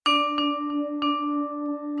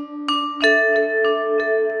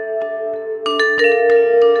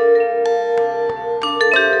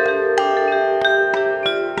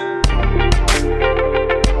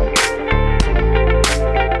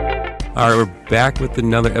All right, we're back with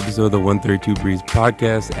another episode of the 132 Breeze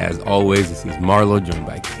podcast. As always, this is Marlo, joined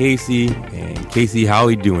by Casey. And Casey, how are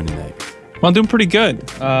we doing tonight? Well, I'm doing pretty good.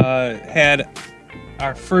 Had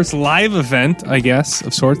our first live event, I guess,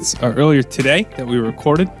 of sorts, earlier today that we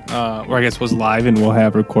recorded, or I guess was live and we'll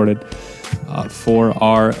have recorded for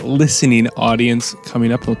our listening audience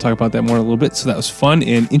coming up. We'll talk about that more in a little bit. So that was fun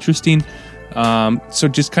and interesting. So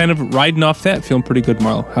just kind of riding off that, feeling pretty good,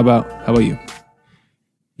 Marlo. How about you?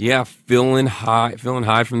 Yeah, feeling high from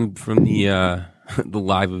the the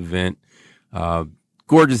live event.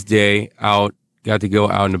 Gorgeous day out. Got to go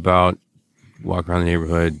out and about, walk around the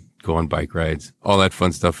neighborhood, go on bike rides, all that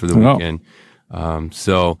fun stuff for the weekend.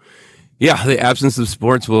 So, yeah, the absence of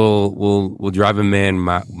sports will drive a man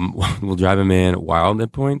wild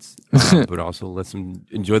at points, but also lets him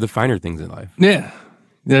enjoy the finer things in life. Yeah,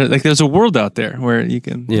 there's a world out there where you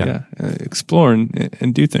can explore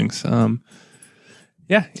and do things.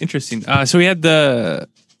 Yeah, interesting. So we had the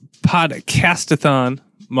podcastathon,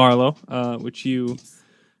 Marlo, which you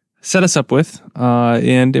set us up with,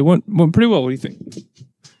 and it went pretty well. What do you think?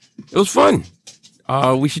 It was fun.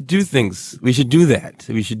 We should do things. We should do that.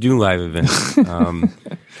 We should do live events.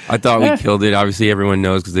 I thought we killed it. Obviously, everyone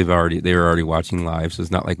knows because they were already watching live, so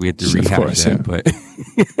it's not like we had to rehash that.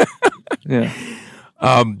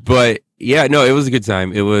 But yeah, no, it was a good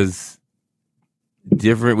time. It was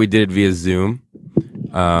different. We did it via Zoom.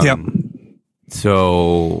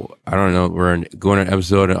 So I don't know. We're going on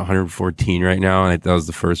episode 114 right now, and that was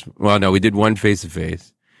the first. Well, no, we did one face to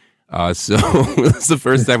face. So it's the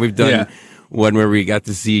first time we've done one where we got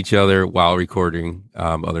to see each other while recording.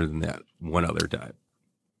 Other than that, one other time.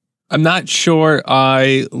 I'm not sure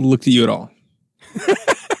I looked at you at all.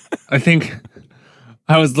 I think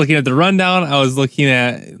I was looking at the rundown. I was looking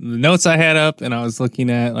at the notes I had up, and I was looking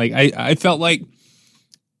at I felt like.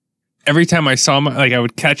 Every time I saw I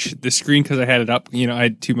would catch the screen because I had it up. You know, I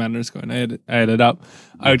had two monitors going. I had it up.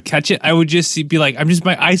 I would catch it. I would just be like,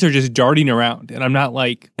 my eyes are just darting around, and I'm not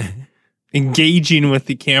like engaging with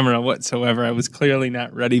the camera whatsoever. I was clearly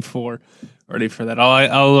not ready for that.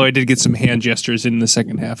 Although I did get some hand gestures in the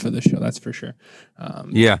second half of the show, that's for sure.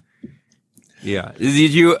 Yeah.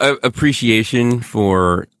 Did you appreciation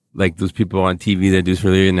for like those people on TV that do this for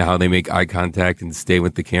a living and how they make eye contact and stay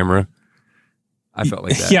with the camera? I felt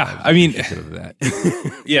like that. Yeah, I mean,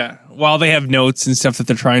 yeah. While they have notes and stuff that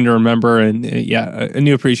they're trying to remember, and a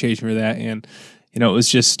new appreciation for that. And it was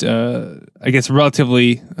just, I guess, a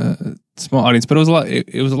relatively small audience, but it was a lot.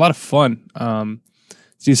 It was a lot of fun to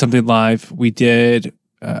do something live. We did,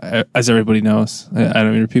 as everybody knows. I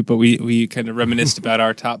don't mean to repeat, but we kind of reminisced about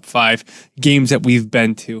our top 5 games that we've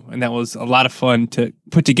been to, and that was a lot of fun to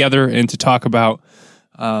put together and to talk about.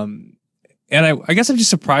 And I guess I'm just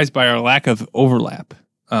surprised by our lack of overlap.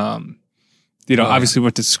 Obviously we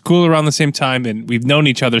went to school around the same time, and we've known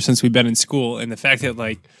each other since we've been in school. And the fact that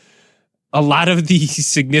like a lot of the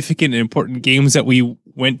significant and important games that we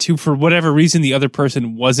went to, for whatever reason, the other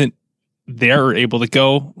person wasn't there or able to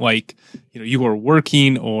go. Like, you were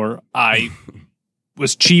working, or I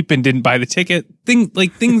was cheap and didn't buy the ticket.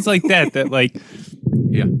 Things like that. That like,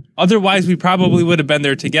 yeah. Otherwise, we probably would have been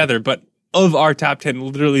there together, but. Of our top 10,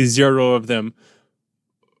 literally 0 of them.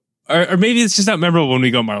 Or maybe it's just not memorable when we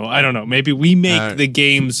go, Marvel. I don't know. Maybe we make the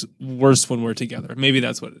games worse when we're together. Maybe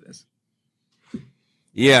that's what it is.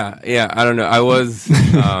 Yeah. I don't know. I was,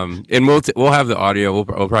 and we'll have the audio. We'll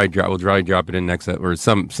probably drop it in next or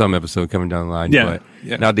some episode coming down the line. Yeah.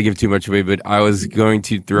 But not to give too much away, but I was going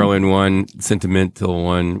to throw in one sentimental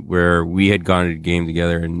one where we had gone to a game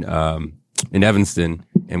together in Evanston,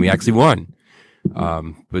 and we actually won.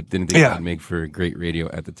 But didn't think it would make for great radio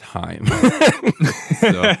at the time.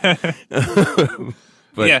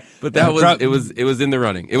 But that was it was in the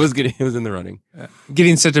running. It was good. It was in the running.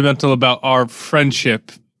 Getting sentimental about our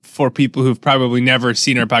friendship for people who've probably never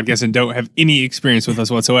seen our podcast and don't have any experience with us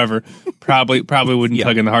whatsoever, probably wouldn't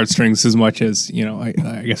tug in the heartstrings as much as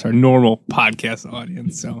I guess our normal podcast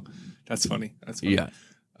audience. So that's funny. Yeah.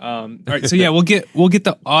 All right. So we'll get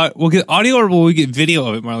the audio, or will we get video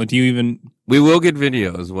of it, Marlon? Do you even? We will get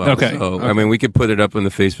video as well. Okay. So, I mean, we could put it up on the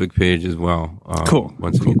Facebook page as well. Cool.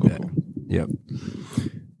 Once we get that. Cool. Yep.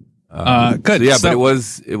 Good. So, but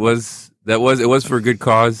it was for a good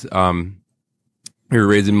cause. We were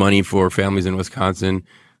raising money for families in Wisconsin.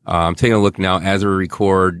 I'm taking a look now as we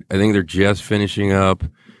record. I think they're just finishing up,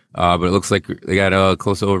 but it looks like they got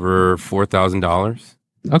close over $4,000.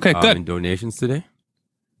 Okay, good. In donations today.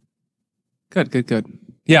 Good.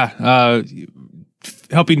 Yeah,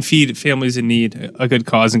 helping feed families in need, a good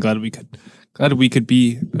cause, and glad we could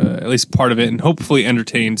be at least part of it, and hopefully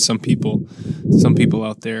entertain some people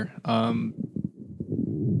out there.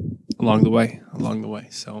 along the way.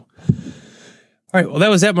 So, all right. Well, that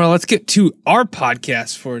was that, Marlo. Let's get to our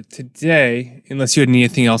podcast for today. Unless you had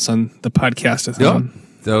anything else on the podcast. No,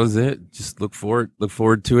 that was it. Just look forward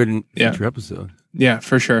to it in future episode. Yeah,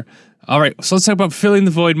 for sure. All right. So let's talk about filling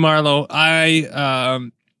the void, Marlo. I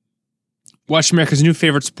watched America's new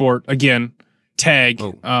favorite sport again, tag,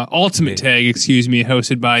 Ultimate Tag,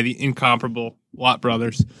 hosted by the incomparable Watt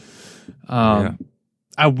Brothers.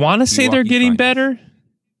 I want to say they're getting better.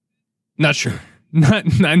 Not sure. Not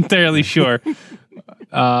entirely sure.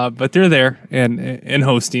 But they're there and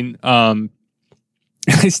hosting.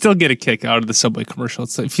 I still get a kick out of the Subway commercial.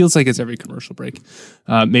 It feels like it's every commercial break.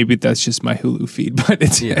 Maybe that's just my Hulu feed, but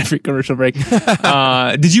it's every commercial break.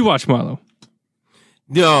 Did you watch Marlo?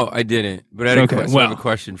 No, I didn't. But I have a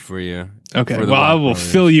question for you. Okay. Well, I will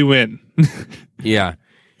fill you in. Yeah.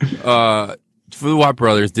 For the Watt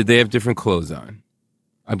Brothers, did they have different clothes on?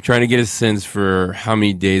 I'm trying to get a sense for how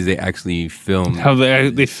many days they actually filmed. How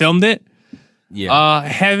they filmed it? Yeah.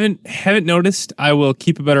 Haven't noticed. I will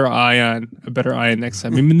keep a better eye on next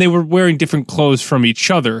time. I mean, they were wearing different clothes from each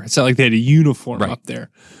other. It's not like they had a uniform up there.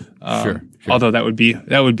 Sure. Although that would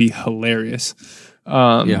be hilarious.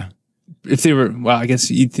 If they were, well, I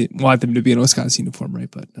guess you'd want them to be in a Wisconsin uniform, right?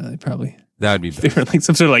 But probably that would be better. They were like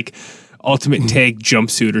some sort of like Ultimate Tag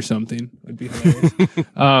jumpsuit or something. Would be hilarious.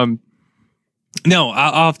 No,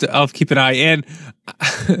 I'll have to keep an eye. And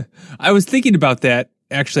I was thinking about that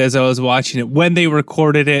actually as I was watching it when they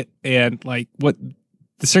recorded it and like what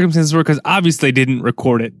the circumstances were, because obviously they didn't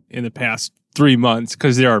record it in the past 3 months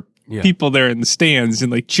because there are people there in the stands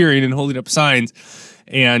and like cheering and holding up signs.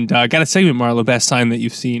 And got a segment, Marlo, best sign that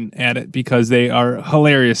you've seen at it, because they are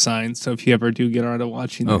hilarious signs. So if you ever do get around to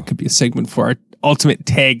watching, that could be a segment for our Ultimate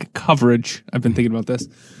Tag coverage. I've been thinking about this.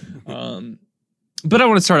 But I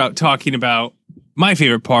want to start out talking about my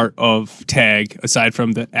favorite part of tag, aside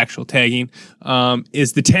from the actual tagging,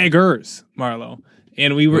 is the taggers, Marlo.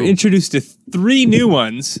 And we were introduced to 3 new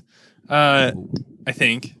ones, I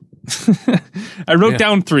think. I wrote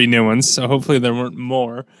down 3 new ones, so hopefully there weren't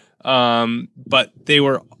more. But they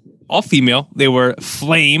were all female. They were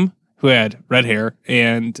Flame, who had red hair,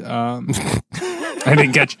 and I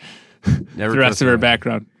didn't catch the rest of her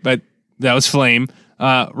background, but that was Flame.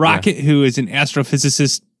 Rocket, who is an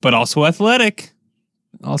astrophysicist, but also athletic.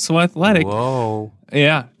 Whoa.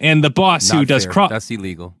 Yeah. And the boss who does That's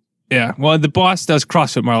illegal. Yeah. Well, the boss does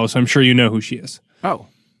CrossFit, Marlo, so I'm sure you know who she is. Oh,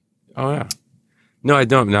 yeah. No, I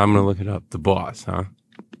don't. Now I'm going to look it up. The boss, huh?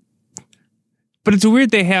 But it's weird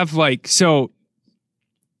they have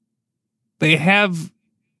they have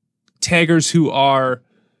taggers who are,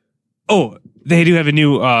 they do have a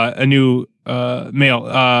new male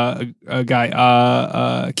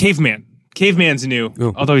guy, Caveman. Caveman's new,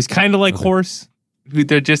 although he's kind of like Horse.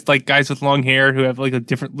 They're just like guys with long hair who have like a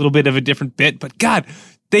little bit of a different bit, but God,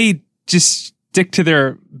 they just stick to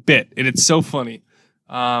their bit, and it's so funny.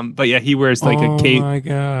 But yeah, he wears like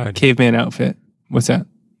a caveman outfit. What's that?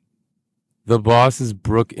 The boss is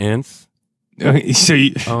Brooke Ince.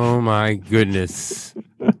 Oh my goodness!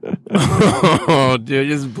 Oh, dude, it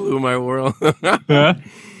just blew my world.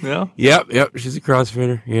 Yeah. Yep. She's a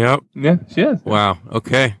CrossFitter. Yep. Yeah, she is. Wow.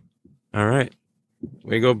 Okay. All right.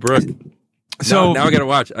 Way to go, Brooke. So now I gotta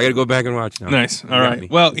watch. I gotta go back and watch now. Nice. All right.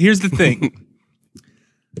 Well, here's the thing.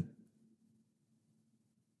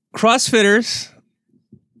 CrossFitters,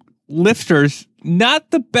 lifters,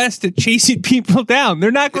 not the best at chasing people down.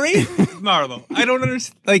 They're not great, Marlo. I don't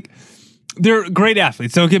understand. Like, they're great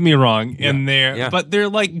athletes. Don't get me wrong, but they're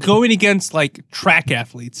like going against like track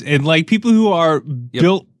athletes and like people who are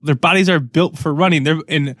built. Their bodies are built for running. They're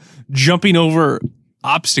in jumping over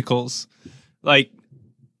obstacles, like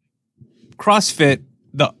CrossFit,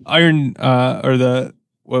 the Iron or the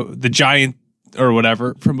Giant or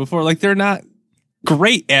whatever from before. Like, they're not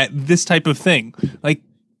great at this type of thing. Like,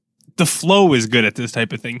 the Flow is good at this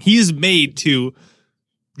type of thing. He's made to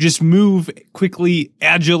just move quickly,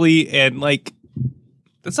 agilely, and like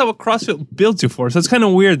that's not what CrossFit builds you for. So it's kind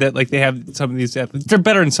of weird that like they have some of these athletes. They're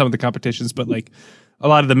better in some of the competitions, but like a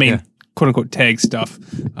lot of the main quote unquote tag stuff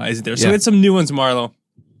isn't there. So we had some new ones, Marlo.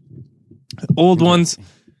 Old ones,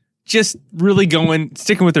 just really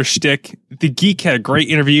sticking with their shtick. The Geek had a great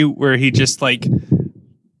interview where he just like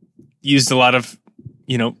used a lot of,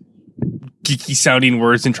 geeky sounding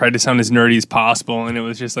words and tried to sound as nerdy as possible. And it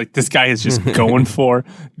was just like, this guy is just going for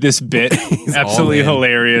this bit. Absolutely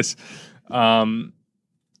hilarious. The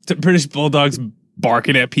British Bulldogs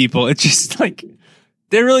barking at people. It's just like,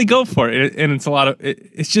 they really go for it. And it's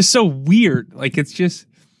it's just so weird. Like, it's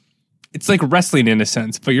like wrestling in a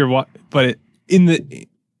sense, but in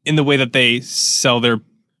the way that they sell their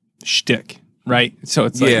shtick. Right. So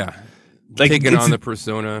it's like, like taking on the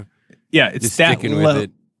persona. Yeah, it's Just that sticking with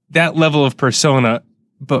it. that level of persona,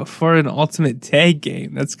 but for an ultimate tag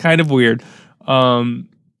game, that's kind of weird.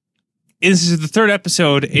 This is the third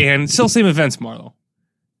episode, and still same events. Marlo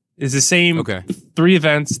is the same. Okay. 3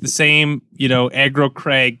 events, the same. Aggro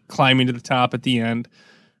Craig climbing to the top at the end.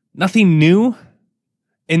 Nothing new,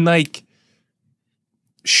 and like,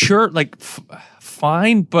 sure, like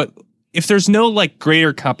fine, but if there's no like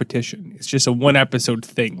greater competition, it's just a 1 episode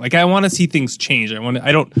thing. Like, I want to see things change. I mean,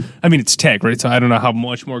 it's tag, right? So I don't know how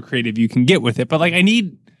much more creative you can get with it, but like, I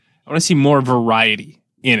want to see more variety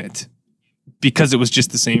in it because it was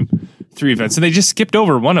just the same 3 events. And they just skipped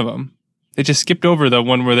over one of them. They just skipped over the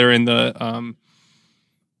one where they're in the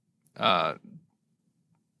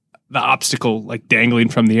obstacle, like dangling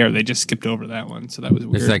from the air. They just skipped over that one. So that was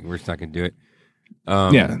weird. It's like, we're just not going to do it.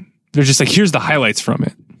 Yeah. They're just like, here's the highlights from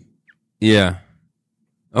it. Yeah.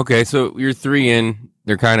 Okay, so you're 3 in.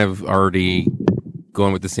 They're kind of already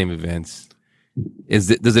going with the same events.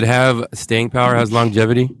 Does it have staying power? Has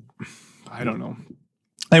longevity? I don't know.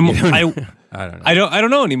 I don't know. I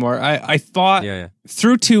don't know anymore. I thought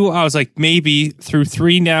through 2, I was like, maybe. Through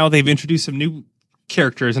 3 now, they've introduced some new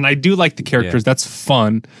characters, and I do like the characters. That's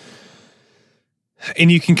fun.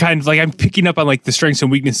 And you can kind of like, I'm picking up on like the strengths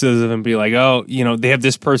and weaknesses of them. Be like, oh, they have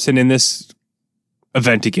this person in this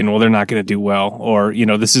event again. Well, they're not going to do well, or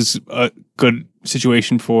this is a good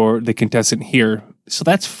situation for the contestant here. So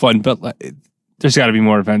that's fun, but there's got to be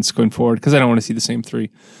more events going forward because I don't want to see the same 3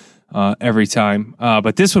 every time.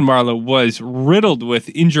 But this one, Marlo, was riddled with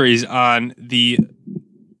injuries on the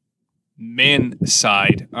men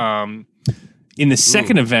side. In the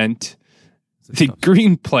second event, the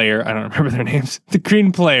green player, I don't remember their names, the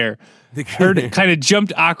green player kind of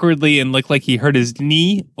jumped awkwardly and looked like he hurt his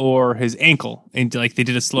knee or his ankle. And like they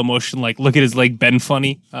did a slow motion, like look at his leg bend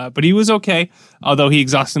funny. But he was okay, although he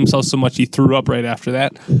exhausted himself so much he threw up right after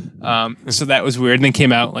that. So that was weird. And then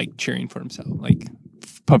came out like cheering for himself, like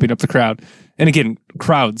pumping up the crowd. And again,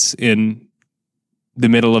 crowds in the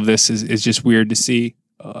middle of this is just weird to see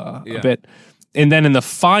a bit. And then in the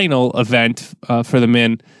final event for the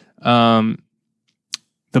men,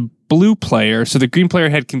 the blue player, so the green player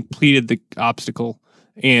had completed the obstacle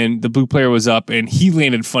and the blue player was up and he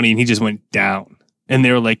landed funny and he just went down. And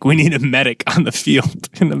they were like, we need a medic on the field.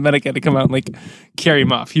 And the medic had to come out and like carry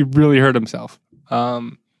him off. He really hurt himself.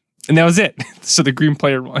 And that was it. So the green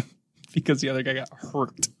player won because the other guy got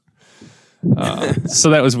hurt.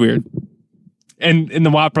 So that was weird. And the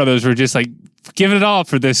Watt brothers were just like, give it all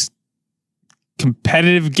for this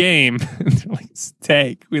competitive game. And they're like,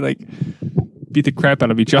 steak. We like beat the crap out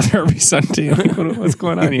of each other every Sunday. Like, what's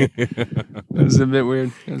going on here? It was a bit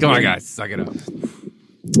weird. Come on, guys, suck it up.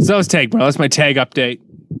 So that was tag, bro. That's my tag update.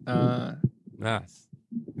 Nice.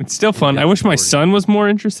 It's still fun. I wish my son was more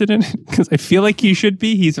interested in it because I feel like he should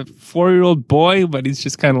be. He's a 4-year-old boy, but he's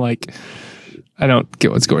just kind of like, I don't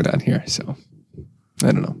get what's going on here. So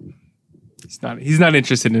I don't know. He's not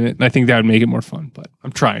interested in it, and I think that would make it more fun. But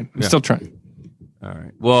I'm trying. I'm still trying. All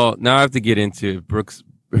right. Well, now I have to get into it. Brooks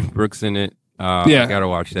in it. I gotta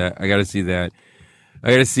watch that. I gotta see that.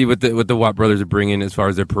 I gotta see what the Watt brothers are bringing as far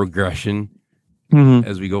as their progression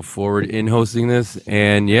as we go forward in hosting this.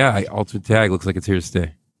 And Ultimate Tag looks like it's here to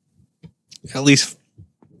stay. At least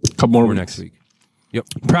a couple more next week. Yep.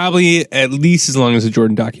 Probably at least as long as the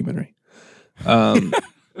Jordan documentary. All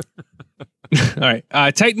right.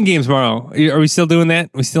 Titan Games tomorrow. Are we still doing that?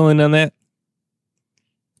 Are we still in on that?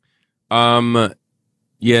 Pick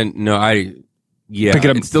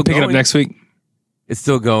it up next week. It's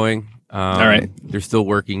still going. All right. They're still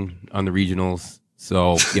working on the regionals.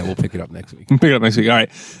 So, we'll pick it up next week. All right.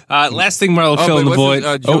 Last thing, Marlo, fill in the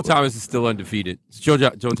void. Joe Thomas is still undefeated. Joe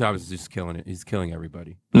Thomas is just killing it. He's killing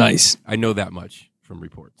everybody. Nice. I know that much from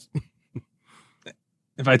reports.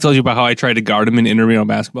 If I told you about how I tried to guard him in intramural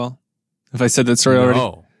basketball? If I said that story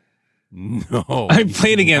already? No. I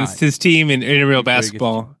played against his team in intramural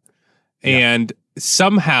basketball. And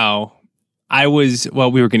somehow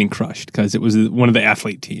we were getting crushed because it was one of the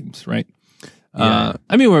athlete teams, right? Yeah.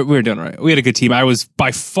 We were doing all right. We had a good team. I was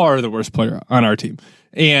by far the worst player on our team.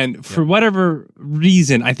 And for whatever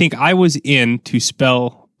reason, I think I was in to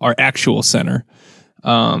spell our actual center.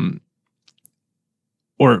 Or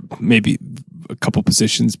maybe a couple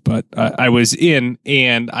positions, but I was in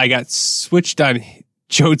and I got switched on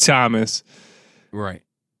Joe Thomas. Right.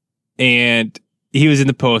 And he was in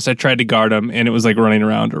the post. I tried to guard him and it was like running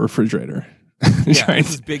around a refrigerator. This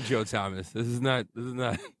is big Joe Thomas. This is not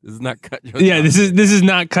cut Joe Thomas. Yeah, this is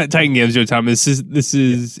not cut Titan Games Joe Thomas. This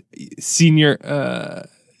is senior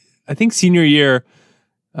I think senior year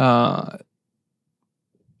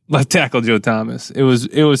left tackle Joe Thomas. It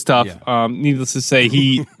was tough. Yeah. Needless to say,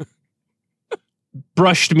 he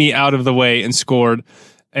brushed me out of the way and scored,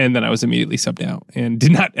 and then I was immediately subbed out and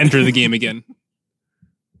did not enter the game again.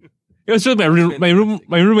 It was really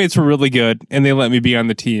my roommates were really good, and they let me be on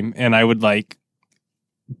the team, and I would like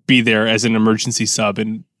be there as an emergency sub,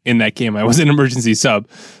 and in that game I was an emergency sub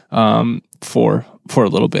for a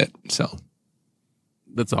little bit. So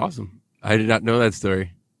that's awesome. I did not know that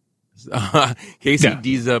story. Casey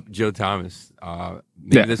D's up Joe Thomas.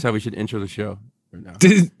 Maybe that's how we should intro the show. No.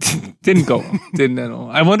 Didn't go well. Didn't at all.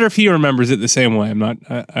 I wonder if he remembers it the same way.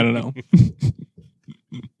 I don't know.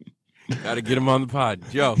 Got to get him on the pod,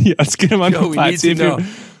 Joe. Yeah, let's get him on Joe, the pod.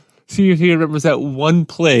 See if he remembers that one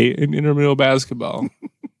play in intramural basketball.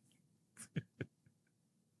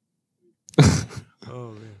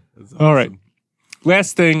 Oh man, that's awesome. All right.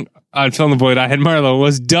 Last thing on Fill in the Void I had Marlo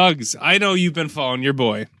was Doug's. I know you've been following your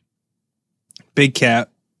boy, Big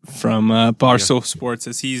Cat from Barstool Sports,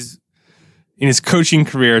 as he's in his coaching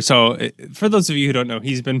career. So for those of you who don't know,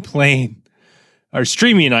 he's been playing or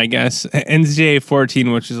streaming, I guess, NCAA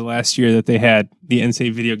 14, which is the last year that they had the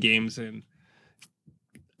NCAA video games. And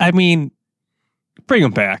I mean, bring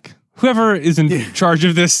him back. Whoever is in charge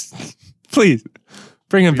of this, please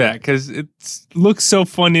bring him back, because it looks so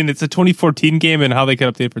fun. And it's a 2014 game, and how they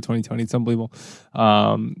could update for 2020. It's unbelievable.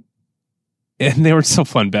 And they were so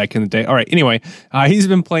fun back in the day. All right. Anyway, he's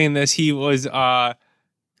been playing this. He was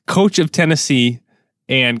coach of Tennessee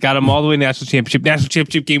and got him all the way to national championship. National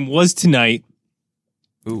championship game was tonight.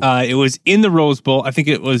 It was in the Rose Bowl. I think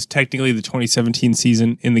it was technically the 2017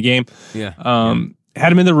 season in the game. Yeah.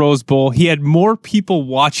 Had him in the Rose Bowl. He had more people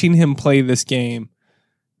watching him play this game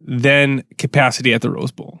than capacity at the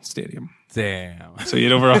Rose Bowl Stadium. Damn. So he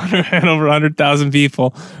had over 100,000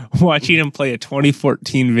 people watching him play a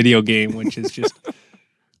 2014 video game, which is just,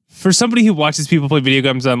 for somebody who watches people play video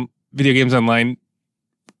games online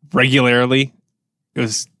regularly,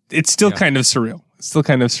 it's still kind of surreal. It's still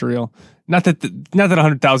kind of surreal. Not that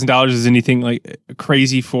 $100,000 is anything like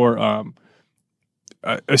crazy for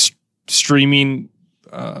a streaming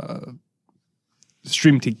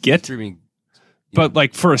stream to get, but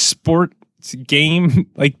like for a sport game,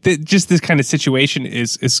 like just this kind of situation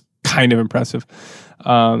is kind of impressive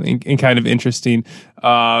and kind of interesting.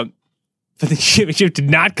 But the championship did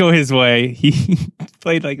not go his way. He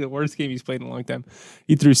played like the worst game he's played in a long time.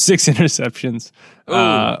 He threw 6 interceptions,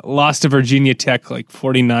 lost to Virginia Tech like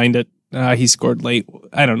 49 to. He scored late.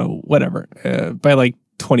 I don't know, whatever, by like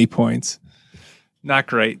 20 points. Not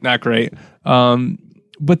great.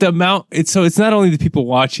 But the amount, it's not only the people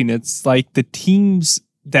watching, it's like the teams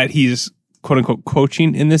that he's quote unquote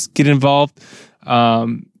coaching in this get involved. What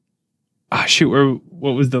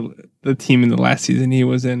was the team in the last season he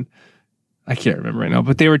was in? I can't remember right now,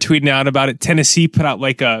 but they were tweeting out about it. Tennessee put out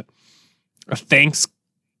like a thanks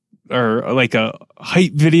or like a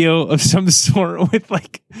hype video of some sort with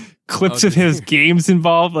like clips of his games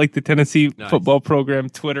involved, like the Tennessee football program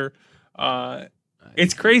Twitter.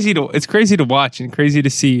 It's crazy to watch and crazy to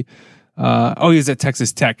see. He was at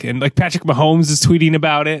Texas Tech, and like Patrick Mahomes is tweeting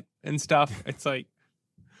about it and stuff. It's like,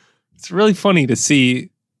 it's really funny to see.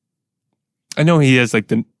 I know he has like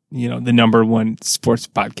the number one sports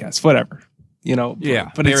podcast, whatever, but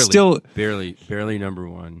barely, it's still barely number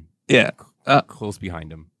one. Yeah. Close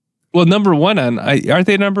behind him. Well, number one on, aren't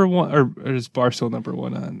they number one, or is Barstool number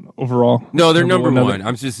one on overall? No, they're number one.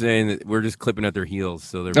 I'm just saying that we're just clipping at their heels,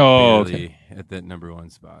 so they're barely at that number one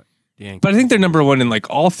spot. Dang. But I think they're number one in like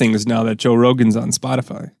all things now that Joe Rogan's on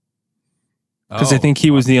Spotify. Because I think he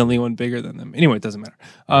was the only one bigger than them. Anyway, it doesn't matter.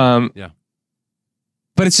 Yeah.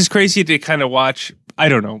 But it's just crazy to kind of watch. I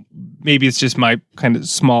don't know. Maybe it's just my kind of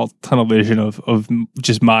small tunnel vision of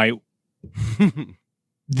just my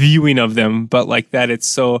viewing of them, but like that it's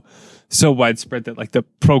so widespread that like the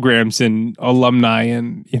programs and alumni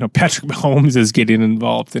and Patrick Mahomes is getting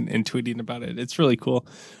involved and tweeting about it. It's really cool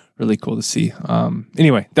to see.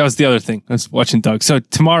 Anyway, that was the other thing. I was watching Doug. So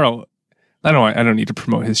tomorrow, I don't need to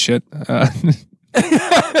promote his shit.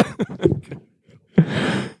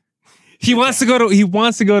 He wants to go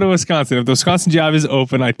to Wisconsin. If the Wisconsin job is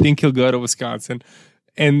open, I think he'll go to Wisconsin.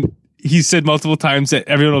 And he said multiple times that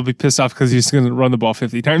everyone will be pissed off because he's going to run the ball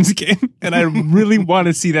 50 times a game. And I really want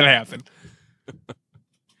to see that happen.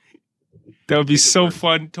 That would be so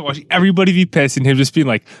fun to watch everybody be pissed and him just being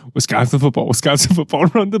like, Wisconsin football,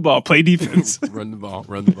 run the ball, play defense. run the ball,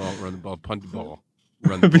 punt the ball, run the ball.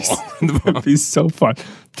 That'd be so fun.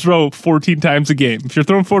 Throw 14 times a game. If you're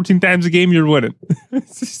throwing 14 times a game, you're winning.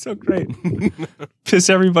 It's so great. Piss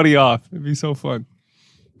everybody off. It'd be so fun.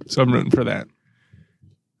 So I'm rooting for that.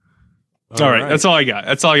 All right. That's all I got.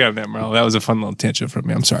 That's all I got on that, Marlo. That was a fun little tangent from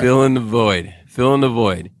me. I'm sorry. Fill in the void.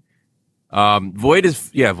 Void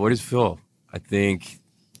is Phil. I think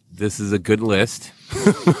this is a good list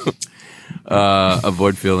of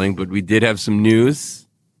void filling, but we did have some news.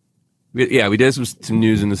 We did have some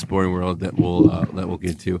news in the sporting world that we'll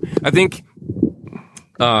get to. I think,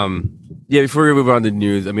 before we move on to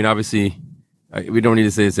news, I mean, obviously, we don't need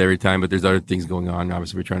to say this every time, but there's other things going on.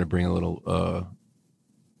 Obviously, we're trying to bring a little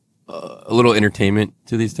entertainment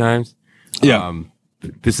to these times. Yeah.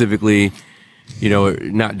 Specifically,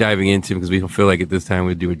 not diving into, because we don't feel like at this time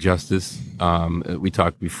we'd do it justice. We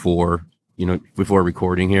talked before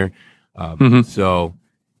recording here. So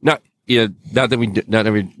not that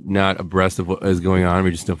we're not abreast of what is going on.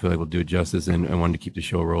 We just don't feel like we'll do it justice and wanted to keep the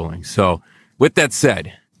show rolling. So with that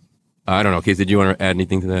said, I don't know, Casey, did you want to add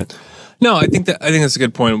anything to that? No, I think that's a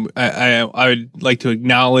good point. I would like to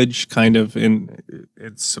acknowledge kind of and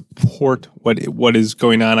support what is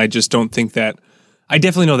going on. I just don't think that I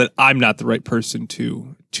definitely know that I'm not the right person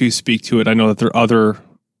to speak to it. I know that there are other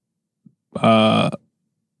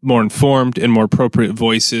more informed and more appropriate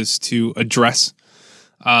voices to address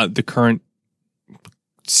the current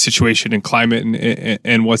situation and climate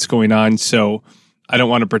and what's going on. So I don't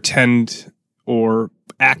want to pretend or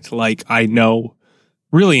act like I know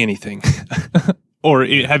really anything or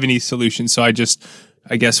have any solutions. So I guess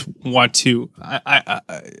want to, I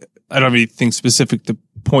don't have anything specific to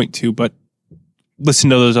point to, but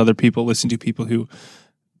listen to those other people, listen to people who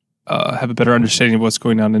have a better understanding of what's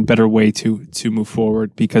going on and better way to move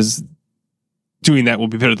forward, because doing that will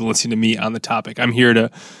be better than listening to me on the topic. I'm here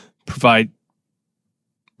to provide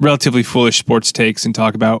relatively foolish sports takes and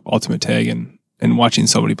talk about Ultimate Tag and watching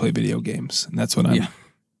somebody play video games. And that's what I'm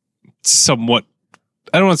somewhat,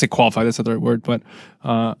 I don't want to say qualified, that's not the right word, but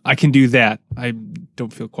I can do that. I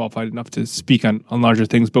don't feel qualified enough to speak on larger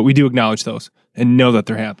things, but we do acknowledge those and know that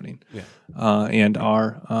they're happening. And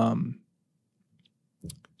are,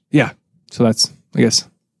 so that's, I guess,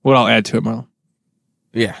 what I'll add to it, Marlon.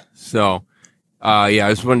 Yeah. So, I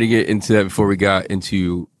just wanted to get into that before we got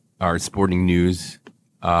into our sporting news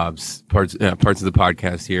parts of the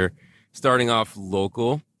podcast here. Starting off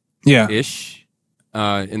local, ish,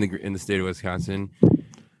 in the state of Wisconsin,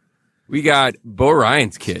 we got Bo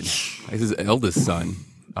Ryan's kid, his eldest son,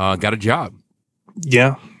 got a job.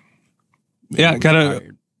 Yeah, got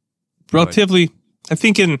a relatively, I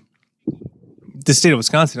think in the state of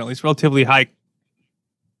Wisconsin at least, relatively high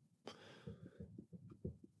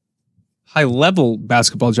level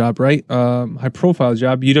basketball job, right? High profile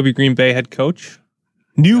job. UW Green Bay head coach,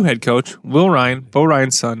 new head coach, Will Ryan, Bo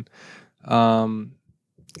Ryan's son,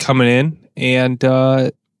 coming in. And,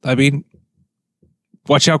 I mean,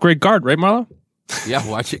 watch out, Greg Gard, right, Marlo? Yeah,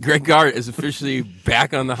 watch it. Greg Gard is officially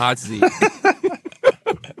back on the hot seat.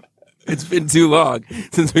 It's been too long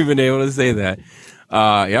since we've been able to say that.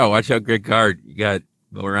 Watch out, Greg Gard. You got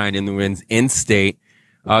Bo Ryan in the wins in state.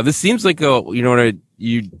 This seems like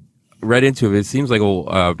you read into it. It seems like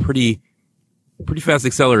a pretty fast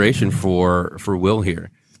acceleration for Will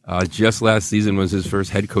here. Just last season was his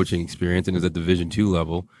first head coaching experience and is at Division II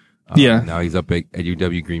level. Now he's up at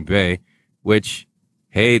UW Green Bay, which,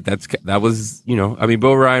 hey, that was,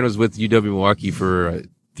 Bo Ryan was with UW Milwaukee for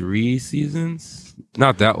 3 seasons,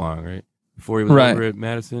 not that long, right? Before he was over at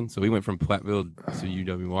Madison. So he went from Platteville to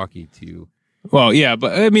UW Milwaukee to. Well, yeah,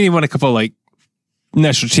 but I mean, he won a couple of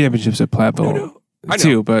national championships at Platteville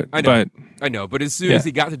too. But I know. But as soon as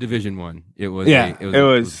he got to Division I, it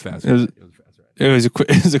was fast. It was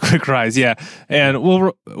a quick rise, yeah. And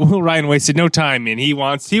Will Ryan wasted no time, and he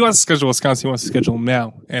wants to schedule Wisconsin. He wants to schedule them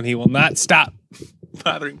now, and he will not stop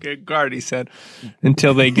bothering Greg Gard. He said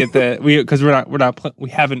until they get we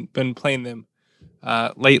haven't been playing them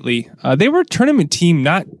lately. They were a tournament team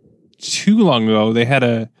not too long ago. They had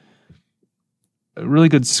a really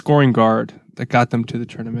good scoring guard that got them to the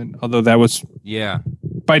tournament. Although that was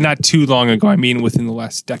by not too long ago. I mean, within the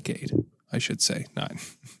last decade, I should say. Not.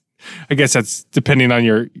 I guess that's depending on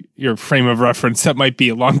your frame of reference. That might be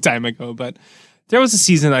a long time ago, but there was a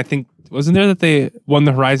season, I think, wasn't there, that they won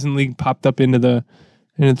the Horizon League, popped up into the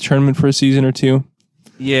tournament for a season or two?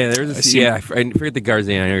 Yeah, there was I forget the guard's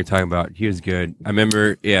name I know you're talking about. He was good. I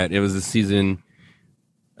remember, it was a season.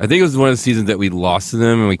 I think it was one of the seasons that we lost to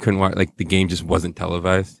them and we couldn't watch. The game just wasn't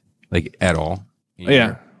televised, at all.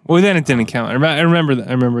 Yeah. Well, then it didn't count. I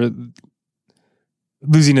remember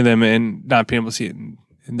losing to them and not being able to see it.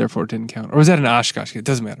 And therefore it didn't count. Or was that an Oshkosh game? It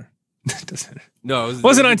doesn't matter. No, it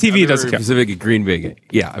wasn't on TV. It doesn't count. Specific Green Bay game.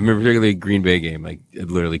 Yeah, I remember particularly a Green Bay game. I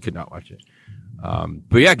literally could not watch it.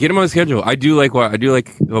 But yeah, get him on the schedule. I do like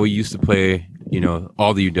how we used to play.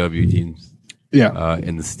 All the UW teams. Yeah.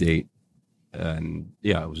 In the state. and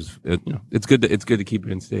yeah, it was just it's good to keep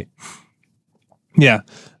it in state. Yeah.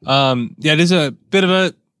 It is a bit of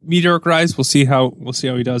a meteoric rise. We'll see how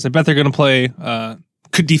he does. I bet they're going to play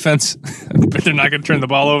good defense. I bet they're not going to turn the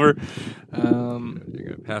ball over. They're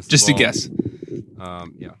going to pass. Just a guess.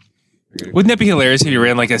 Yeah. Wouldn't that be hilarious if you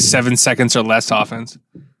ran like a 7 seconds or less offense?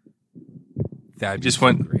 That just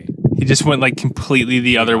went great. He just went like completely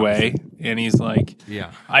the other way, and he's like,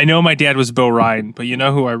 "Yeah, I know my dad was Bo Ryan, but you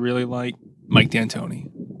know who I really like? Mike D'Antoni.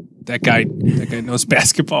 That guy knows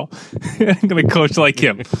basketball. I'm gonna coach like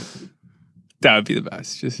him. That would be the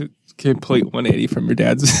best. Just a complete 180 from your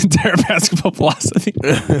dad's entire basketball philosophy.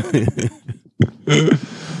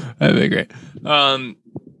 That'd be great.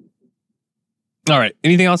 All right.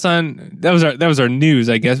 Anything else on that was our news,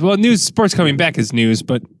 I guess. Well, sports coming back is news,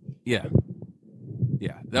 but yeah,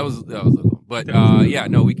 that was little. But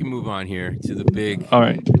we can move on here to the big. All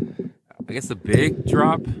right. I guess the big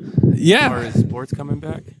drop. Yeah. As far as sports coming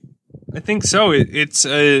back. I think so. It's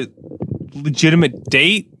a legitimate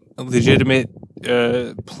date, a legitimate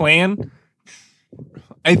plan.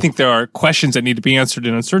 I think there are questions that need to be answered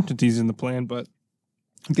and uncertainties in the plan, but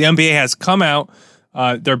the NBA has come out.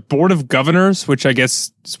 Their board of governors, which I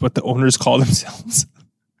guess is what the owners call themselves,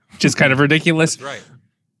 which is kind of ridiculous. That's right.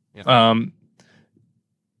 Yeah.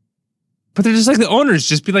 But they're just like the owners.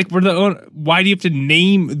 Just be like, we're the owner. Why do you have to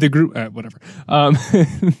name the group? Whatever.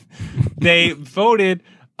 They voted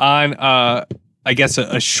on, I guess,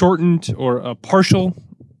 a shortened or a partial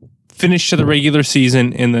finish to the regular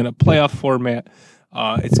season and then a playoff format.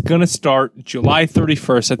 It's going to start July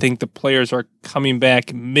 31st. I think the players are coming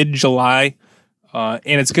back mid-July. And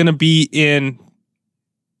it's going to be in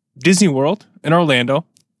Disney World in Orlando.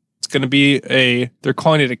 It's going to be they're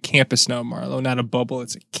calling it a campus now, Marlo, not a bubble.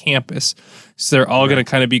 It's a campus. So they're all going to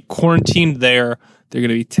kind of be quarantined there. They're going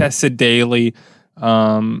to be tested daily.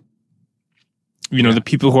 The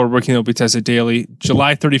people who are working will be tested daily.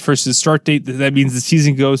 July 31st is the start date. That means the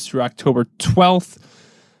season goes through October 12th.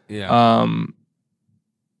 Yeah.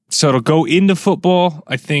 So it'll go into football.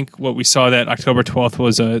 I think what we saw that October 12th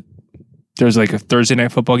was there's like a Thursday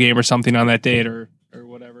night football game or something on that date or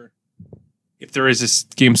whatever. If there is this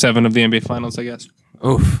game 7 of the NBA Finals, I guess.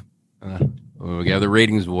 Oof. We got the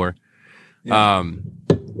ratings war. Yeah.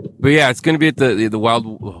 But yeah, it's going to be at the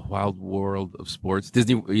Wild World of Sports.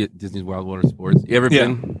 Disney's Wild World of Sports. You ever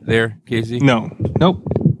been there, Casey? No. Nope.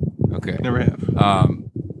 Okay. Never have. So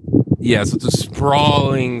it's a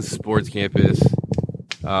sprawling sports campus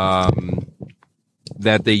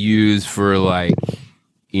that they use for like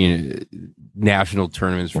national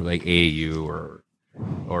tournaments for like AAU or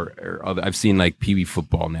other. I've seen like PB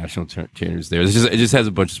football national tournaments there. It just has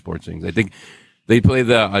a bunch of sports things. I think they play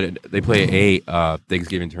a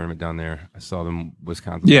Thanksgiving tournament down there. I saw them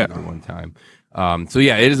Wisconsin on one time.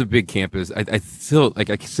 It is a big campus. I still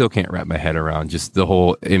can't wrap my head around just the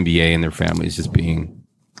whole NBA and their families just being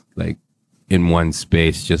like in one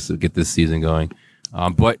space just to get this season going.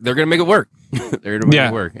 But they're gonna make it work. They're gonna make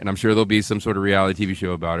it work, and I'm sure there'll be some sort of reality TV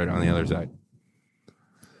show about it on the other side.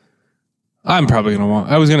 I'm probably gonna watch.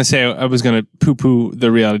 I was gonna poo-poo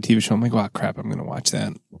the reality TV show. I'm like, wow, crap, I'm gonna watch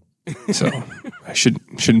that. So I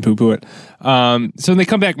shouldn't poo-poo it. So when they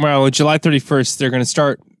come back, Marlo, July 31st, they're gonna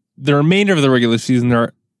start the remainder of the regular season.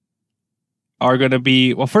 There are gonna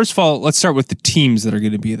be, well, first of all, let's start with the teams that are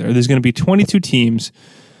gonna be there. There's gonna be 22 teams,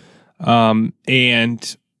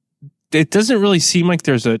 and it doesn't really seem like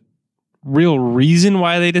there's a real reason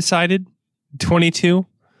why they decided 22.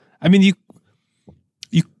 I mean, you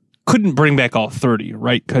couldn't bring back all 30,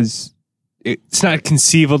 right? Because it's not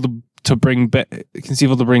conceivable to bring back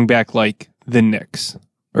like the Knicks,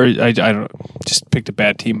 or I don't know, just picked a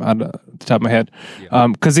bad team on the top of my head,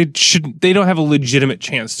 because they don't have a legitimate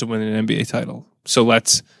chance to win an NBA title. So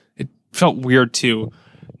it felt weird to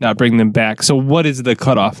not bring them back. So what is the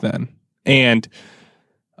cutoff then? And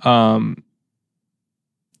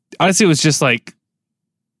honestly, it was just like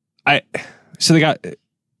the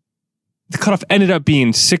cutoff ended up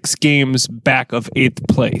being 6 games back of 8th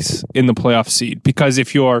place in the playoff seed. Because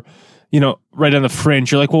if you're, right on the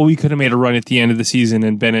fringe, you're like, well, we could have made a run at the end of the season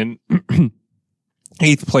and been in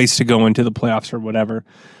 8th place to go into the playoffs or whatever.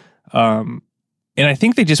 And I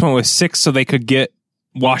think they just went with 6 so they could get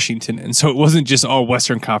Washington in. So it wasn't just all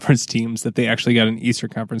Western Conference teams, that they actually got an Eastern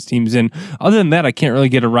Conference teams in. Other than that, I can't really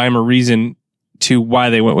get a rhyme or reason to why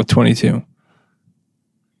they went with 22.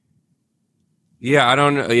 Yeah, I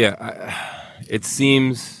don't know. Yeah, it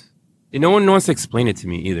seems no one wants to explain it to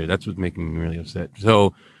me either. That's what's making me really upset.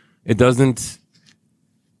 So it doesn't.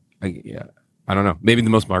 I don't know. Maybe the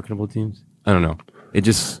most marketable teams. I don't know. I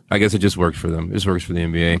guess it just works for them. It just works for the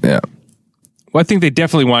NBA. Yeah. Well, I think they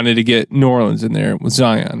definitely wanted to get New Orleans in there with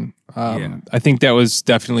Zion. I think that was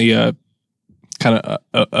definitely a kind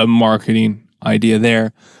of a marketing idea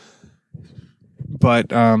there.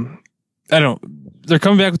 But I don't. They're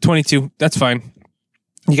coming back with 22. That's fine.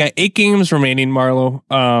 You got 8 games remaining, Marlo.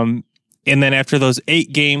 And then after those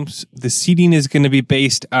 8 games, the seeding is going to be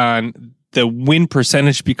based on the win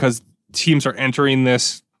percentage because teams are entering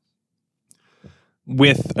this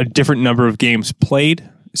with a different number of games played.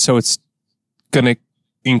 So it's going to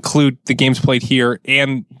include the games played here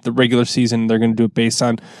and the regular season. They're going to do it based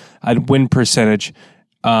on win percentage.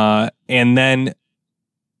 And then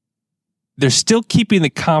they're still keeping the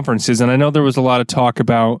conferences. And I know there was a lot of talk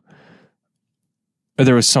about, or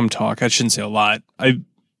there was some talk, I shouldn't say a lot. I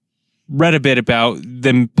read a bit about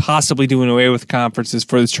them possibly doing away with conferences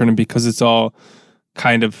for this tournament because it's all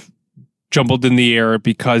kind of jumbled in the air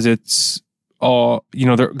because it's all,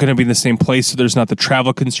 they're going to be in the same place. So there's not the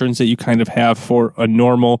travel concerns that you kind of have for a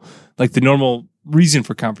normal, like the normal reason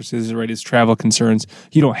for conferences, right, is travel concerns.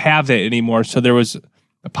 You don't have that anymore. So there was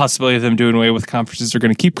a possibility of them doing away with conferences. They're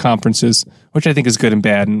going to keep conferences, which I think is good and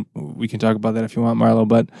bad. And we can talk about that if you want, Marlo,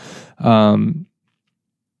 but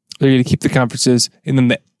they're going to keep the conferences. And then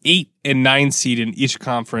the 8 and 9 seed in each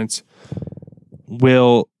conference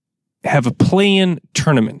will have a play-in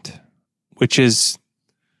tournament, which is,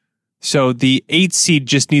 so the 8 seed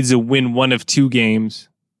just needs to win one of 2 games.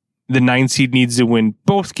 The 9 seed needs to win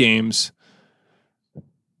both games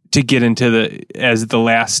to get into as the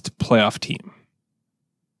last playoff team.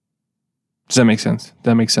 Does that make sense?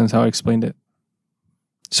 That makes sense how I explained it.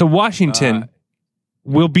 So Washington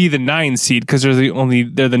will be the 9 seed because they're the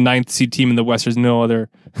 9th seed team in the West. There's no other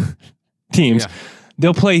teams. Yeah.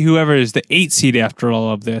 They'll play whoever is the 8 seed after all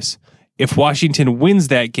of this. If Washington wins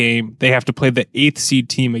that game, they have to play the 8th seed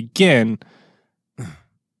team again.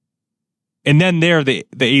 And then they're the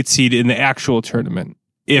 8th seed in the actual tournament.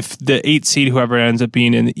 If the 8th seed, whoever ends up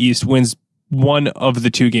being in the East, wins one of the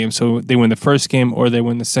 2 games, so they win the first game or they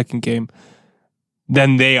win the second game,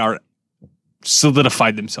 then they are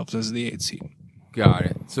solidified themselves as the 8th seed. Got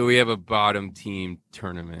it. So we have a bottom team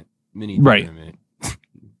tournament, mini tournament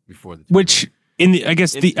before the tournament. Which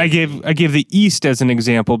I gave the East as an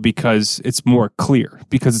example because it's more clear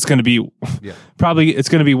because it's going to be probably it's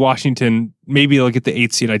going to be Washington. Maybe they'll get the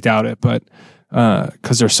 8th seed. I doubt it, but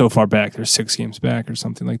because they're so far back, they're 6 games back or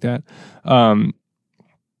something like that.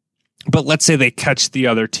 But let's say they catch the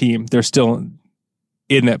other team, they're still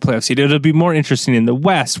in that playoff seed. It'll be more interesting in the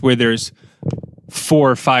West where there's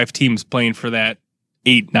 4 or 5 teams playing for that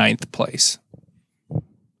 8th, 9th place.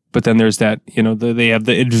 But then there's that, they have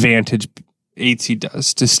the advantage 8 seed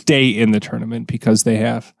does to stay in the tournament because they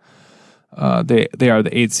have, they are the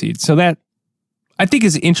 8th seed. So that I think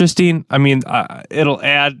is interesting. I mean, it'll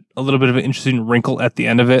add a little bit of an interesting wrinkle at the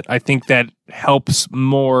end of it. I think that helps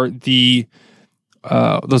more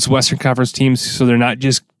those Western Conference teams. So they're not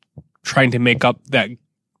just trying to make up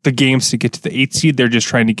the games to get to the 8th seed. They're just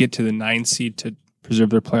trying to get to the 9th seed to preserve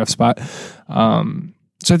their playoff spot.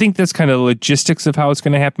 So I think that's kind of the logistics of how it's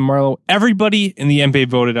going to happen, Marlo. Everybody in the NBA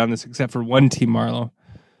voted on this except for one team, Marlo.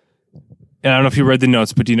 And I don't know if you read the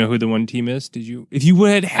notes, but do you know who the one team is? Did you? If you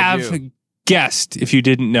would have guessed, if you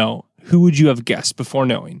didn't know, who would you have guessed before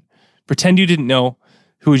knowing? Pretend you didn't know.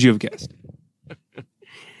 Who would you have guessed?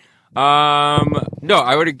 No,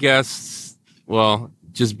 I would have guessed. Well,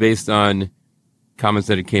 just based on comments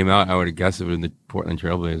that it came out, I would have guessed it was the Portland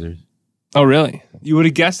Trailblazers. Oh, really? You would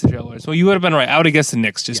have guessed the Trailblazers. Well, you would have been right. I would have guessed the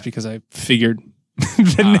Knicks just because I figured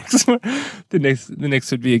the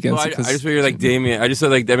Knicks would be against it. I just figured like Damian. I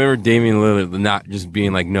remember Damian Lillard not just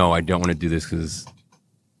being like, no, I don't want to do this because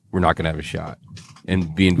we're not going to have a shot,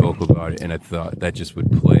 and being vocal about it. And I thought that just would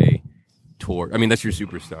play toward. I mean, that's your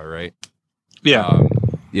superstar, right? Yeah.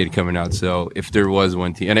 Coming out. So if there was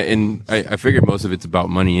one team, and I figured most of it's about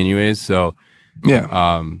money anyways. So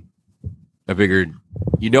yeah. I figured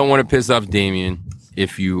you don't want to piss off Damian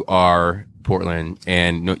if you are Portland,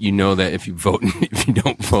 and you know that if you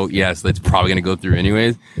don't vote yes, that's probably going to go through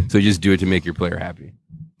anyways. So just do it to make your player happy.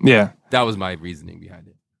 Yeah, that was my reasoning behind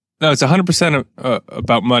it. No, it's 100%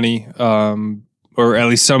 about money, or at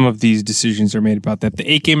least some of these decisions are made about that. The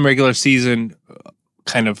 8-game regular season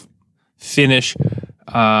kind of finish,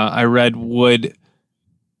 I read would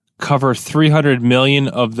cover $300 million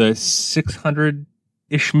of the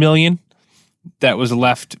 $600-ish million that was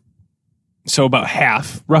left. So about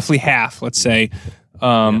half, roughly half, let's say,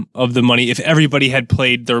 of the money if everybody had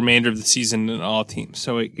played the remainder of the season in all teams.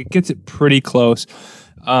 So it gets it pretty close.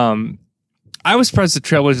 I was surprised the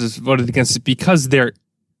Trailblazers voted against it because they're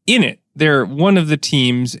in it. they're one of the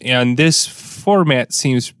teams, and this format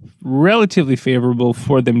seems relatively favorable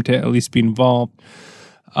for them to at least be involved.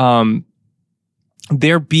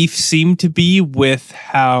 Their beef seemed to be with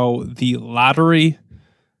how the lottery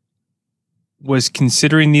was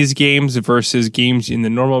considering these games versus games in the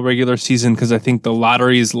normal regular season, because I think the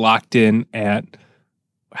lottery is locked in at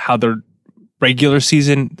how the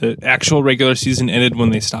actual regular season ended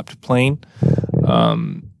when they stopped playing,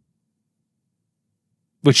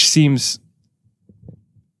 which seems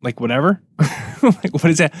like whatever. Like, what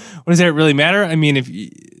does that really matter? I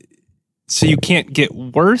mean, so you can't get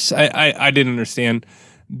worse. I didn't understand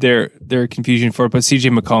their confusion for it, but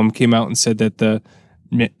CJ McCollum came out and said that the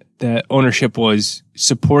ownership was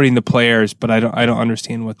supporting the players, but I don't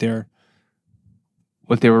understand what they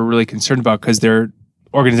were really concerned about, because their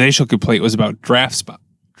organizational complaint was about draft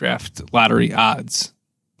lottery odds,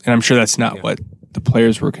 and I'm sure that's not what the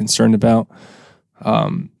players were concerned about.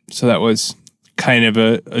 So that was kind of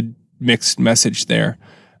a mixed message there.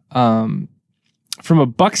 From a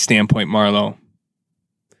Bucks standpoint, Marlo,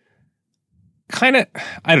 kind of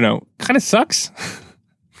sucks.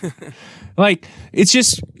 Like, it's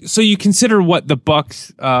just, so you consider what the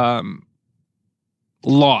Bucks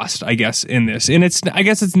lost, I guess, in this. And I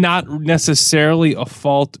guess it's not necessarily a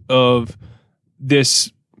fault of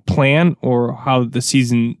this plan or how the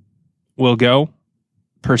season will go,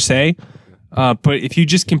 per se. But if you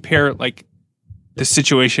just compare, like, the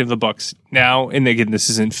situation of the Bucks now, and again, this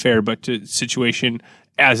isn't fair, but to situation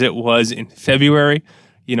as it was in February,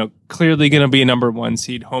 clearly going to be a number one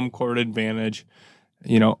seed, home court advantage,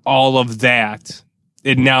 all of that.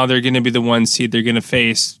 And now they're going to be the one seed. They're going to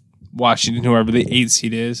face Washington, whoever the 8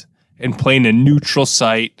 seed is, and play in a neutral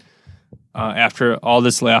site after all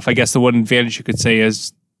this layoff. I guess the one advantage you could say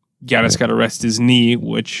is Giannis got to rest his knee,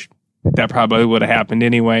 which that probably would have happened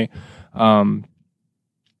anyway.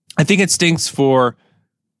 I think it stinks for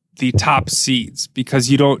the top seeds,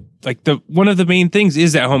 because you don't like one of the main things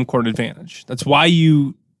is that home court advantage. That's why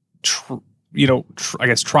you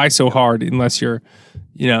try so hard, unless you're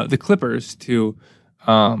the Clippers, to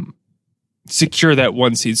secure that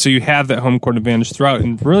one seed. So you have that home court advantage throughout,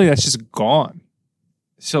 and really that's just gone.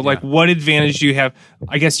 So like, what advantage do you have?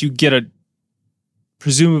 I guess you get a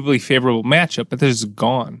presumably favorable matchup, but that's just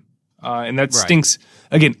gone. And that stinks,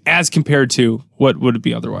 again, as compared to what would it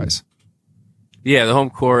be otherwise. Yeah, the home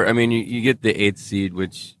court, I mean, you get the 8th seed,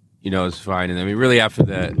 which, is fine. And I mean, really after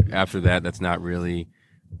that, that's not really,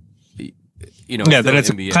 Yeah, then it's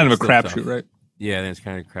kind of a crapshoot, right? Yeah, then it's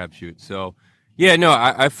kind of a crapshoot. So, yeah, no,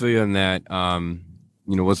 I feel you on that.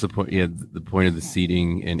 What's the point? Yeah, the point of the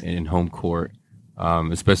seeding in home court,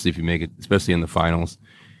 especially if you make it, especially in the finals.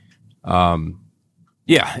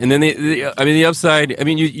 Yeah, and then the upside. I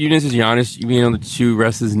mean, Unis is Giannis. You being able to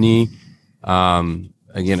rest his knee.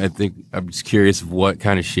 Again, I think I'm just curious of what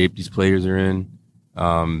kind of shape these players are in.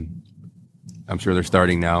 I'm sure they're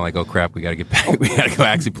starting now. Like, oh crap, we got to get back. We got to go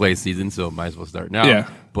actually play a season, so might as well start now. Yeah.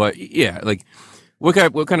 But yeah, like, what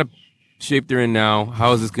kind of shape they're in now?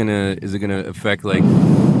 How is it gonna affect like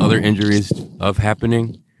other injuries of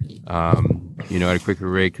happening? At a quicker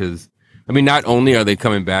rate, because. I mean, not only are they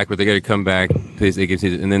coming back, but they got to come back, play 8 games,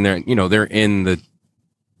 and then they're in the.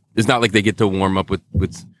 It's not like they get to warm up with.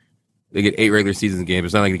 They get 8 regular season games.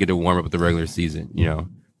 It's not like they get to warm up with the regular season.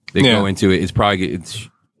 They go into it. It's.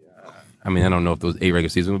 I mean, I don't know if those 8 regular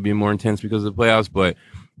seasons would be more intense because of the playoffs, but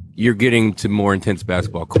you're getting to more intense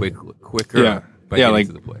basketball quicker. Yeah, by getting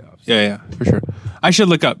to the playoffs. Yeah, for sure. I should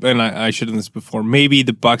look up, and I should have done this before. Maybe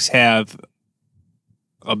the Bucks have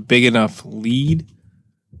a big enough lead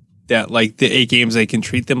that, like, the 8 games, they can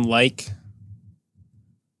treat them like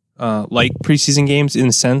preseason games, in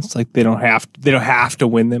a sense. Like, they don't have to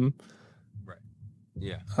win them. Right.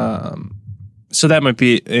 Yeah. So that might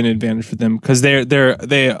be an advantage for them, because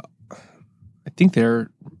they I think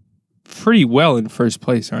they're pretty well in first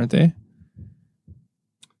place, aren't they?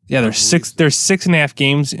 Yeah, they're 6.5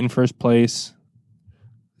 games in first place.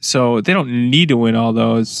 So they don't need to win all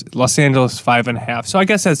those. Los Angeles 5.5. So I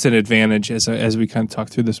guess that's an advantage as we kind of talk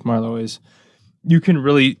through this, Marlo, is you can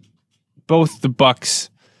really, both the Bucks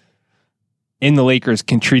and the Lakers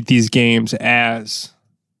can treat these games as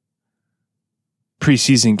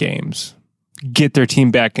preseason games. Get their team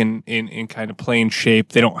back in kind of playing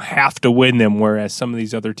shape. They don't have to win them, whereas some of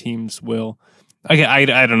these other teams will. I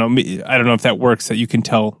don't know. I don't know if that works, that you can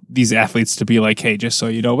tell these athletes to be like, hey, just so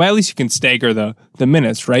you know, well, at least you can stagger the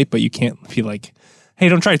minutes, right? But you can't be like, hey,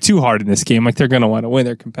 don't try too hard in this game. Like, they're going to want to win,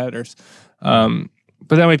 their competitors. But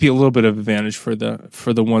that might be a little bit of advantage for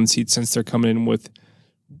the 1 seed, since they're coming in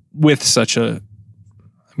with such a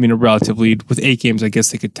relative lead. With 8 games, I guess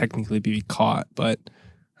they could technically be caught, but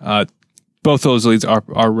both those leads are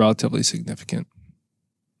relatively significant.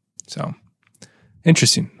 So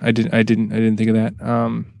interesting. I didn't think of that.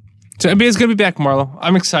 So NBA is going to be back, Marlo.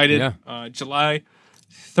 I'm excited. Yeah. July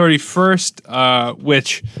 31st,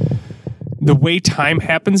 which the way time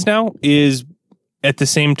happens now is at the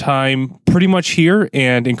same time pretty much here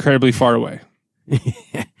and incredibly far away.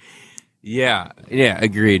 Yeah,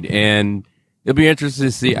 agreed. And it'll be interesting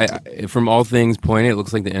to see. From all things pointing, it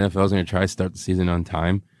looks like the NFL is going to try to start the season on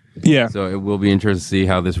time. Yeah. So it will be interesting to see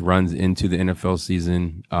how this runs into the NFL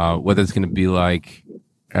season, what it's going to be like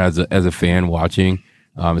as a fan watching.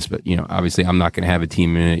 Obviously I'm not going to have a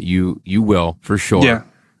team in it. You will for sure. Yeah.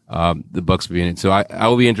 The Bucks will be in it. So I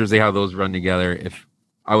will be interested to see how those run together. If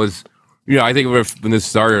I was, I think when this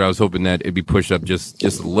started, I was hoping that it'd be pushed up just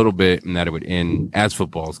a little bit and that it would end as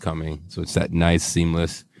football is coming. So it's that nice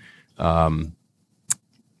seamless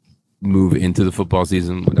move into the football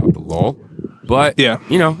season without the lull. But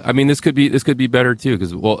this could be better too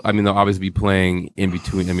because they'll obviously be playing in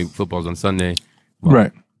between. Football's on Sunday,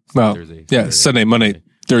 right? Well, Thursday, yeah, Sunday, Monday,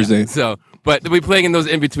 Thursday. Yeah. So, but they'll be playing in those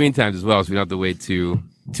in between times as well, so we don't have to wait too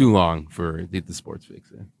long for the sports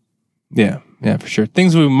fix. Yeah, for sure.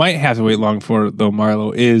 Things we might have to wait long for though,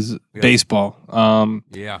 Marlo, is baseball.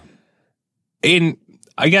 And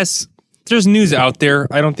I guess there's news out there.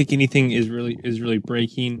 I don't think anything is really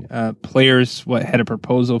breaking. Players had a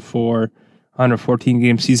proposal for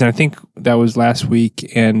 114-game season. I think that was last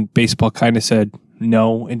week, and baseball kind of said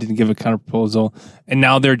no and didn't give a counter proposal. And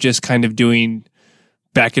now they're just kind of doing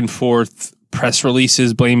back and forth press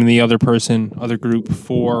releases, blaming the other group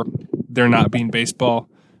for there not being baseball.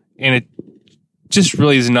 And it just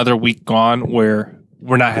really is another week gone where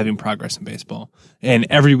we're not having progress in baseball. And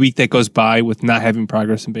every week that goes by with not having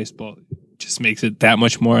progress in baseball just makes it that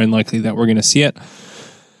much more unlikely that we're going to see it.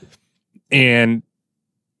 And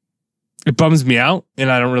it bums me out,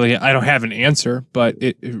 and I don't have an answer, but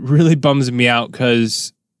it really bums me out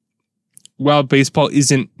because while baseball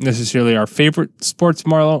isn't necessarily our favorite sports,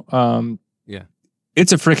 Marlo,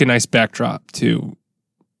 it's a freaking nice backdrop to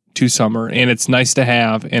summer, and it's nice to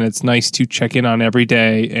have, and it's nice to check in on every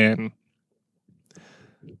day. And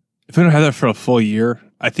if we don't have that for a full year,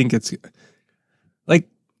 I think it's like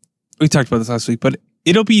we talked about this last week, but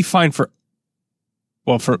it'll be fine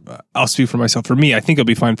I'll speak for myself. For me, I think it'll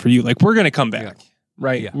be fine for you. Like, we're going to come back,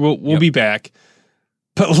 right? Yeah. We'll be back.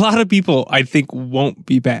 But a lot of people, I think, won't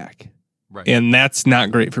be back. Right. And that's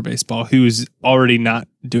not great for baseball, who's already not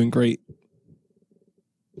doing great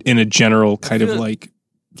in a general kind of like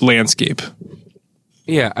landscape.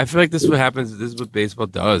 Yeah, I feel like this is what happens. This is what baseball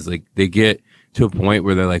does. Like, they get to a point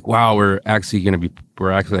where they're like, wow, we're actually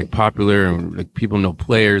like popular and like people know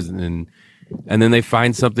players, and then they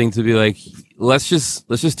find something to be like, let's just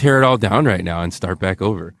tear it all down right now and start back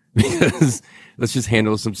over because let's just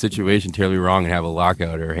handle some situation terribly wrong and have a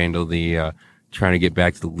lockout, or handle the trying to get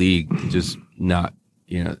back to the league just not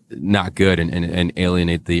good and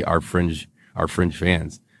alienate our fringe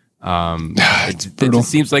fans. It just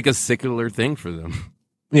seems like a secular thing for them.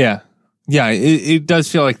 Yeah. It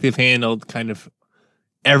does feel like they've handled kind of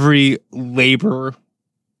every labor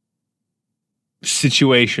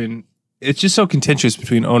situation. It's just so contentious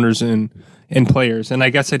between owners and players. And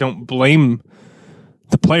I guess I don't blame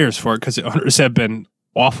the players for it because the owners have been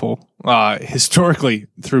awful historically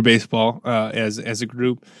through baseball as a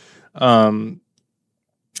group. So I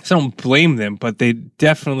don't blame them, but they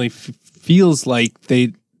definitely feels like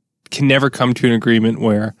they can never come to an agreement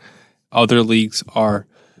where other leagues are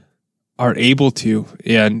able to.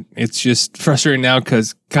 And it's just frustrating now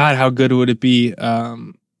because, God, how good would it be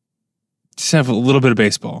just have a little bit of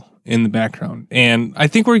baseball in the background. And I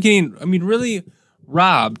think we're getting, really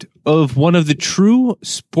robbed of one of the true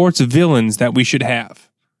sports villains that we should have.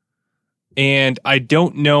 And I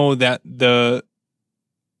don't know that the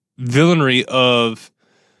villainy of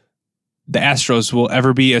the Astros will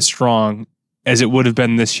ever be as strong as it would have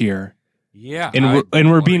been this year. Yeah. And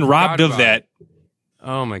we're being robbed of that.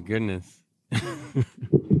 Oh my goodness.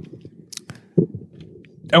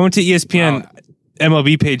 I went to ESPN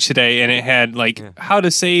MLB page today, and it had how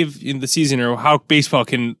to save in the season, or how baseball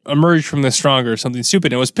can emerge from this stronger, or something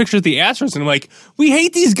stupid. And it was pictures of the Astros, and I'm like, we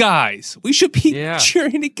hate these guys. We should be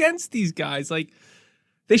cheering against these guys. Like,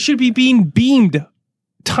 they should be being beamed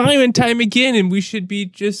time and time again, and we should be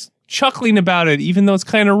just chuckling about it, even though it's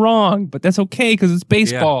kind of wrong. But that's okay because it's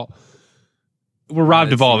baseball. Yeah. We're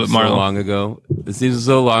robbed of all of it, Marlon. So long ago. It seems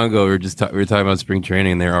so long ago. We were talking about spring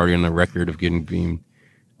training, and they're already on the record of getting beamed.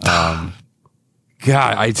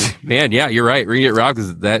 God, you're right. We're gonna get robbed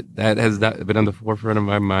because that has not been on the forefront of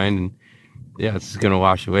my mind, and it's just gonna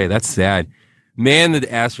wash away. That's sad, man. The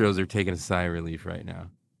Astros are taking a sigh of relief right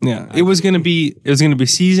now. Yeah, it was gonna be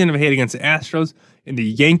season of hate against the Astros, and the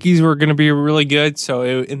Yankees were gonna be really good. So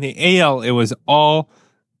in the AL, it was all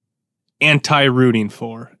anti-rooting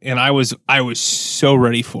for, and I was so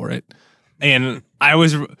ready for it, and I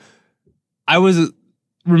was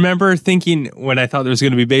remember thinking when I thought there was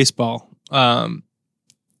gonna be baseball,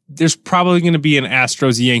 there's probably gonna be an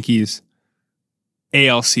Astros Yankees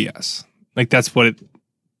ALCS, like that's what it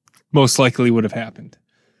most likely would have happened.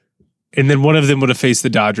 And then one of them would have faced the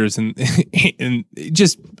Dodgers, and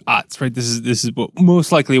just odds, right? This is what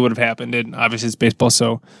most likely would have happened, and obviously it's baseball,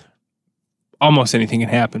 so almost anything can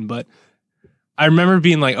happen. But I remember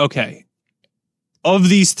being like, okay, of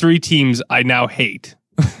these three teams I now hate,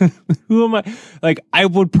 who am I? Like, I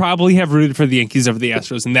would probably have rooted for the Yankees over the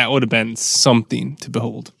Astros, and that would have been something to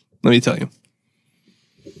behold. Let me tell you.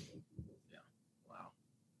 Wow.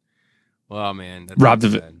 Well, man, that's robbed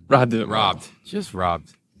of it. Just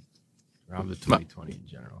robbed. Around the 2020 in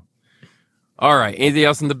general. All right. Anything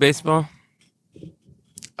else in the baseball?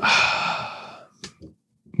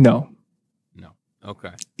 No.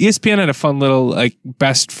 Okay. ESPN had a fun little like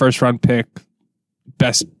best first round pick,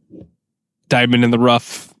 best diamond in the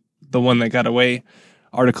rough, the one that got away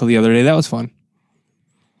article the other day. That was fun.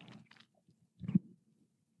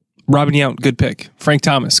 Robin Yount, good pick. Frank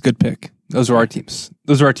Thomas, good pick. Those were our teams.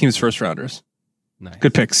 Those are our team's first rounders. Nice.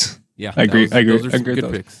 Good picks. Yeah. I agree. Those are some good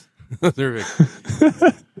picks.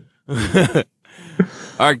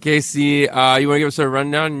 All right, Casey, you want to give us a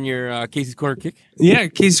rundown in your Casey's Corner Kick? Yeah,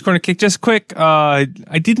 Casey's Corner Kick. Just quick. I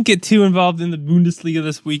didn't get too involved in the Bundesliga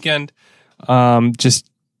this weekend. Just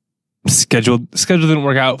schedule didn't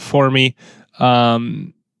work out for me.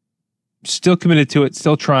 Still committed to it.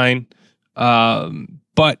 Still trying.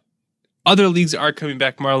 But other leagues are coming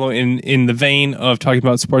back, Marlo. In the vein of talking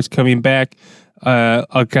about sports coming back,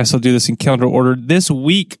 I guess I'll do this in calendar order. This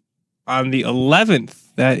week, on the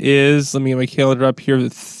 11th, that is, let me get my calendar up here,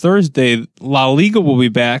 Thursday, La Liga will be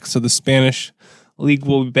back. So the Spanish league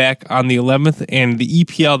will be back on the 11th. And the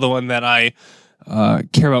EPL, the one that I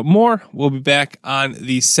care about more, will be back on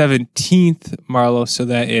the 17th, Marlo. So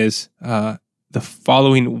that is the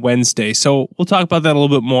following Wednesday. So we'll talk about that a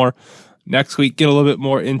little bit more next week, get a little bit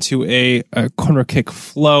more into a corner kick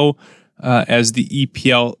flow as the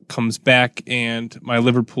EPL comes back and my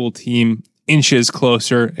Liverpool team inches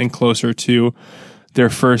closer and closer to their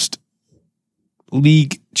first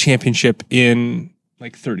league championship in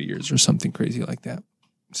like 30 years or something crazy like that.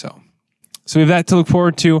 So we have that to look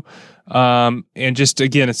forward to. And just,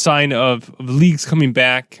 again, a sign of leagues coming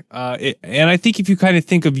back. And I think if you kind of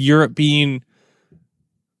think of Europe being,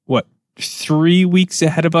 3 weeks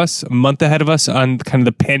ahead of us, a month ahead of us on kind of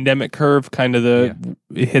the pandemic curve, kind of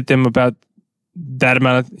it hit them about that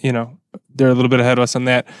amount of, they're a little bit ahead of us on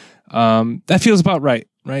that. That feels about right?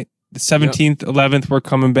 The 17th, 11th, we're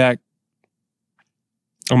coming back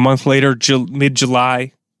a month later,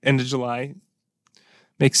 mid-July, end of July.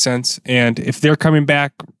 Makes sense. And if they're coming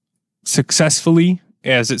back successfully,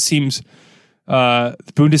 as it seems the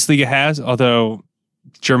Bundesliga has, although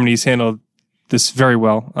Germany's handled this very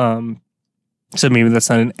well, so maybe that's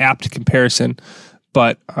not an apt comparison,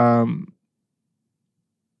 but the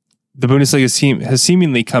Bundesliga has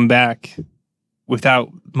seemingly come back without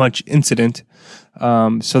much incident.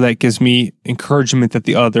 So that gives me encouragement that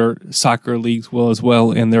the other soccer leagues will as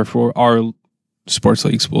well, and therefore our sports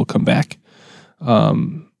leagues will come back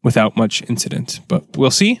without much incident. But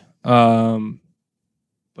we'll see. But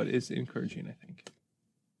it's encouraging, I think.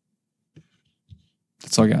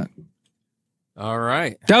 That's all I got. All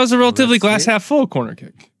right. That was a relatively glass half full corner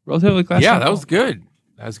kick. Relatively glass half full. Yeah, that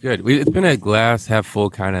was good. It's been a glass half full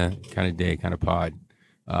kind of day, kind of pod,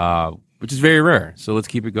 which is very rare. So let's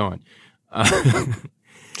keep it going.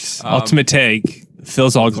 Ultimate take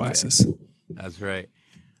fills all glasses. That's right.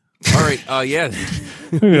 All right. Yeah.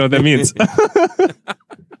 I don't know what that means.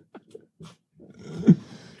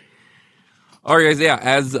 All right, guys. Yeah,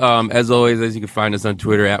 as always, as you can find us on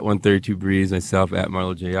Twitter at 132breeze, myself at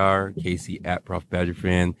Marlo Jr., Casey at Prof Badger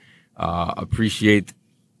Fan. Appreciate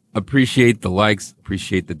the likes,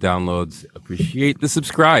 appreciate the downloads, appreciate the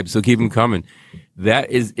subscribe. So keep them coming.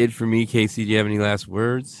 That is it for me, Casey. Do you have any last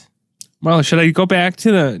words? Marlo, should I go back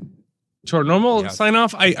to our normal sign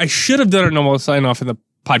off? I should have done a normal sign off in the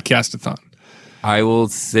podcast-a-thon. I will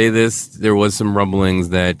say this: there was some rumblings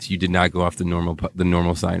that you did not go off the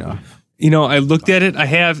normal sign off. I looked at it. I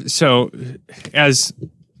have, so as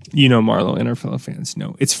Marlo and our fellow fans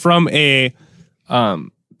know, it's from a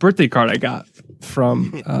birthday card I got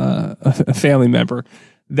from a family member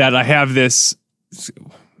that I have this,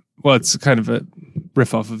 well, it's kind of a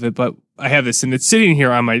riff off of it, but I have this, and it's sitting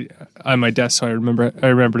here on my desk, so I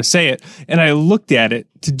remember to say it. And I looked at it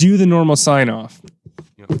to do the normal sign off,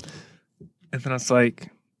 and then I was like,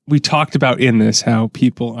 we talked about in this how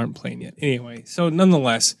people aren't playing yet. Anyway, so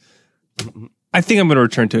nonetheless, I think I'm going to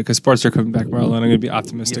return to it because sports are coming back, Marlon. I'm going to be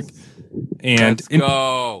optimistic. Yes. And Let's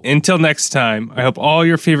go. Until next time, I hope all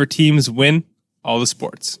your favorite teams win all the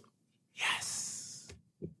sports.